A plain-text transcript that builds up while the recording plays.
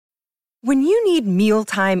When you need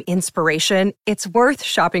mealtime inspiration, it's worth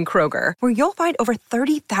shopping Kroger, where you'll find over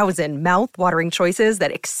 30,000 mouth-watering choices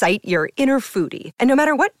that excite your inner foodie. And no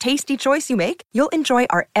matter what tasty choice you make, you'll enjoy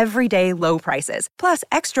our everyday low prices, plus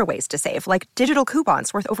extra ways to save, like digital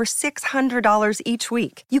coupons worth over $600 each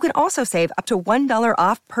week. You can also save up to $1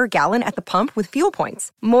 off per gallon at the pump with fuel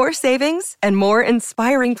points. More savings and more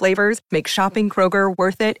inspiring flavors make shopping Kroger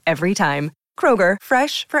worth it every time. Kroger,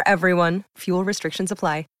 fresh for everyone. Fuel restrictions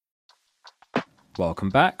apply. Welcome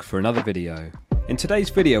back for another video. In today's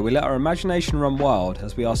video we let our imagination run wild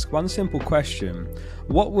as we ask one simple question: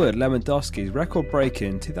 what would Lewandowski's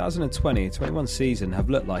record-breaking 2020-21 season have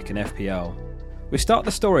looked like in FPL? We start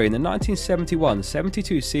the story in the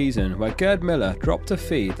 1971-72 season where Gerd Müller dropped a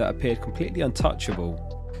feat that appeared completely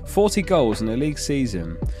untouchable. 40 goals in a league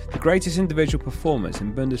season, the greatest individual performance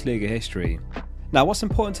in Bundesliga history. Now what's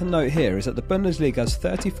important to note here is that the Bundesliga has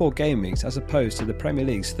 34 game weeks as opposed to the Premier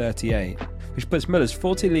League's 38, which puts Müller's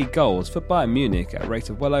 40 league goals for Bayern Munich at a rate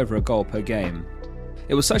of well over a goal per game.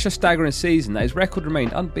 It was such a staggering season that his record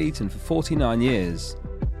remained unbeaten for 49 years.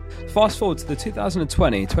 Fast forward to the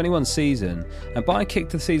 2020-21 season, and Bayern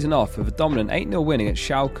kicked the season off with a dominant 8-0 win against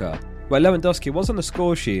Schalke, where Lewandowski was on the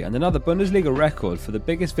score sheet and another Bundesliga record for the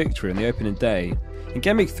biggest victory on the opening day. In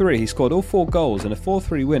Game Week 3 he scored all 4 goals in a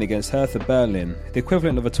 4-3 win against Hertha Berlin, the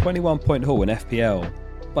equivalent of a 21-point haul in FPL.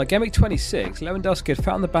 By Game Week 26, Lewandowski had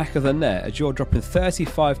found the back of the net, a jaw dropping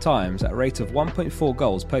 35 times at a rate of 1.4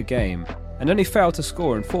 goals per game, and only failed to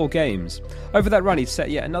score in 4 games. Over that run he'd set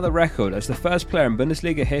yet another record as the first player in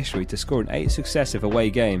Bundesliga history to score in 8 successive away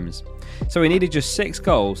games. So he needed just 6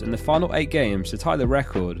 goals in the final 8 games to tie the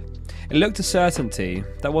record. It looked a certainty.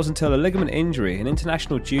 That was until a ligament injury and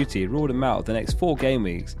international duty ruled him out of the next 4 game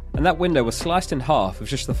weeks, and that window was sliced in half with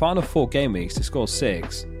just the final 4 game weeks to score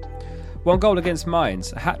 6. 1 goal against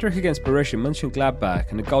Mainz, a hat-trick against Borussia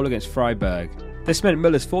Mönchengladbach and a goal against Freiburg. This meant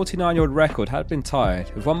Müller's 49-year-old record had been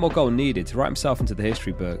tied, with 1 more goal needed to write himself into the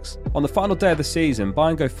history books. On the final day of the season,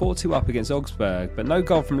 Bayern go 4-2 up against Augsburg, but no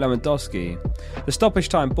goal from Lewandowski. The stoppage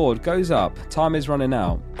time board goes up, time is running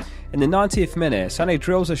out. In the 90th minute, Sané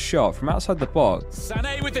drills a shot from outside the box,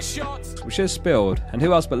 Sané with the shot, which is spilled, and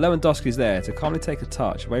who else but Lewandowski's there to calmly take a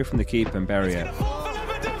touch away from the keeper and bury it.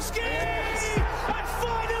 Lewandowski! Yes! And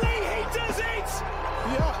finally he does it!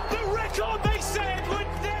 Yeah. The record they said would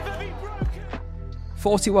never be broken!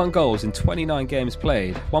 41 goals in 29 games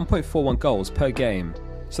played, 1.41 goals per game.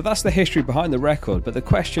 So that's the history behind the record, but the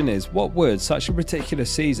question is, what would such a particular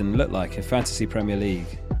season look like in Fantasy Premier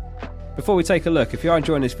League? Before we take a look, if you are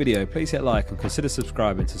enjoying this video, please hit like and consider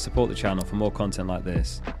subscribing to support the channel for more content like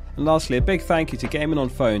this. And lastly, a big thank you to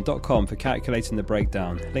gamingonphone.com for calculating the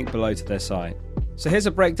breakdown, link below to their site. So here's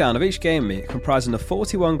a breakdown of each game week comprising of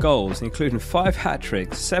 41 goals, including 5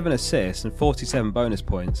 hat-tricks, 7 assists and 47 bonus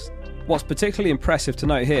points. What's particularly impressive to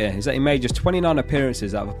note here is that he made just 29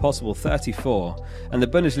 appearances out of a possible 34, and the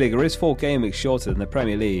Bundesliga is 4 game weeks shorter than the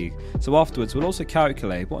Premier League, so afterwards we'll also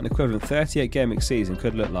calculate what an equivalent 38 game week season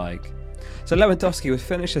could look like. So Lewandowski would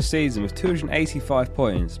finish the season with 285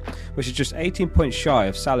 points, which is just 18 points shy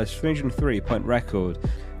of Salah's 303 point record,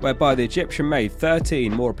 whereby the Egyptian made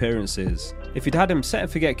 13 more appearances. If you'd had him set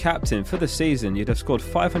and forget captain for the season, you'd have scored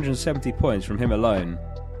 570 points from him alone.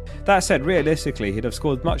 That said, realistically he'd have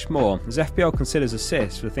scored much more, as FPL considers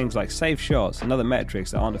assists for things like saved shots and other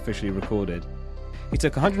metrics that aren't officially recorded. He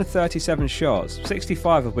took 137 shots,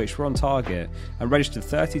 65 of which were on target, and registered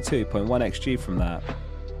 32.1 XG from that.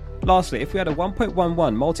 Lastly, if we had a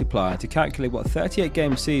 1.11 multiplier to calculate what a 38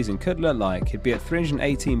 game season could look like, he'd be at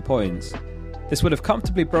 318 points. This would have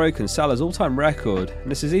comfortably broken Salah's all-time record,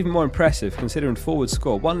 and this is even more impressive considering forwards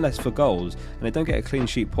score 1 less for goals and they don't get a clean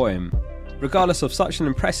sheet point. Regardless of such an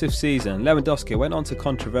impressive season, Lewandowski went on to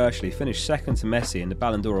controversially finish second to Messi in the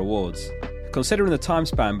Ballon d'Or awards. Considering the time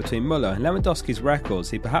span between Müller and Lewandowski's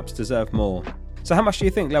records, he perhaps deserved more. So how much do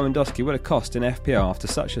you think Lewandowski would have cost in FPL after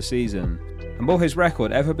such a season? And will his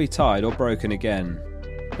record ever be tied or broken again?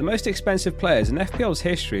 The most expensive players in FPL's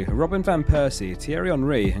history are Robin van Persie, Thierry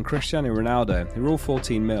Henry and Cristiano Ronaldo, who are all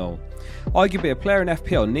 14 mil. Arguably, a player in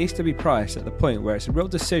FPL needs to be priced at the point where it's a real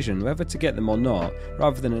decision whether to get them or not,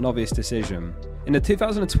 rather than an obvious decision. In the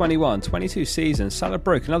 2021-22 season, Salah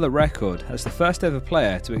broke another record as the first ever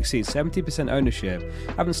player to exceed 70% ownership,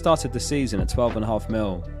 having started the season at 12.5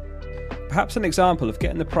 mil. Perhaps an example of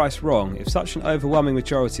getting the price wrong if such an overwhelming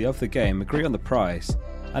majority of the game agree on the price,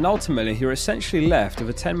 and ultimately you're essentially left with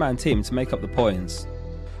a 10-man team to make up the points.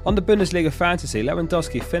 On the Bundesliga Fantasy,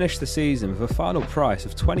 Lewandowski finished the season with a final price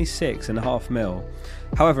of 26.5 mil.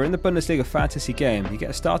 However, in the Bundesliga Fantasy game, you get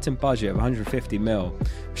a starting budget of 150 mil,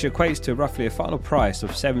 which equates to roughly a final price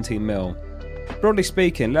of 17 mil. Broadly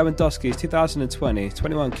speaking, Lewandowski's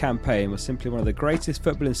 2020-21 campaign was simply one of the greatest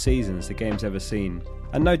footballing seasons the game's ever seen,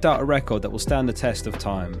 and no doubt a record that will stand the test of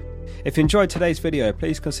time. If you enjoyed today's video,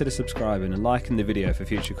 please consider subscribing and liking the video for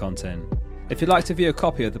future content. If you'd like to view a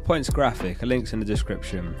copy of the points graphic, a link's in the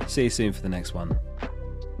description. See you soon for the next one.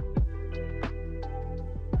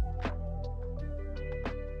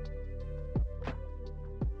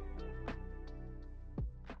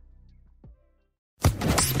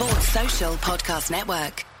 Sports Social Podcast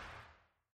Network.